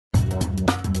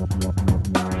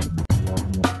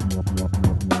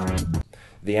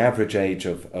The average age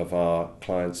of our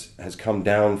clients has come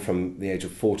down from the age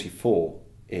of 44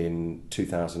 in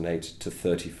 2008 to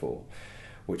 34,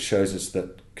 which shows us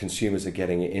that consumers are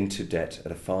getting into debt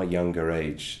at a far younger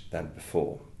age than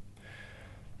before.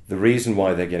 The reason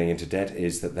why they're getting into debt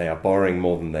is that they are borrowing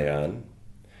more than they earn,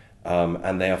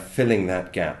 and they are filling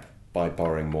that gap by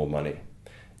borrowing more money.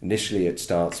 Initially, it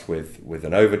starts with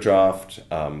an overdraft.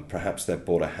 Perhaps they've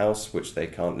bought a house which they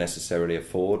can't necessarily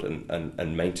afford,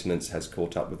 and maintenance has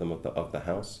caught up with them of the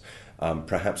house.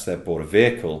 Perhaps they've bought a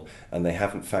vehicle and they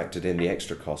haven't factored in the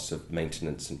extra costs of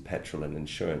maintenance and petrol and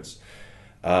insurance.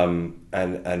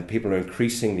 And people are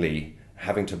increasingly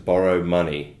having to borrow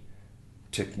money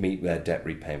to meet their debt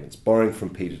repayments, borrowing from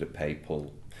Peter to pay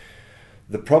Paul.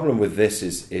 The problem with this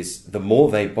is the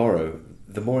more they borrow,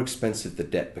 the more expensive the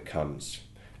debt becomes.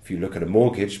 If you look at a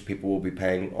mortgage, people will be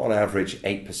paying on average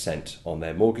 8% on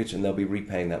their mortgage, and they'll be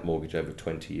repaying that mortgage over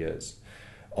 20 years.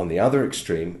 On the other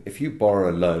extreme, if you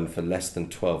borrow a loan for less than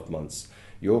 12 months,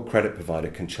 your credit provider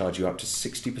can charge you up to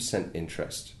 60%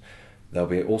 interest. There'll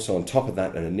be also on top of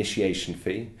that an initiation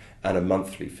fee and a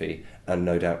monthly fee, and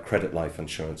no doubt credit life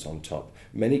insurance on top.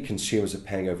 Many consumers are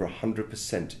paying over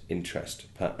 100%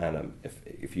 interest per annum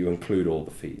if you include all the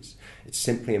fees. It's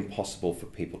simply impossible for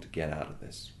people to get out of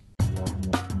this.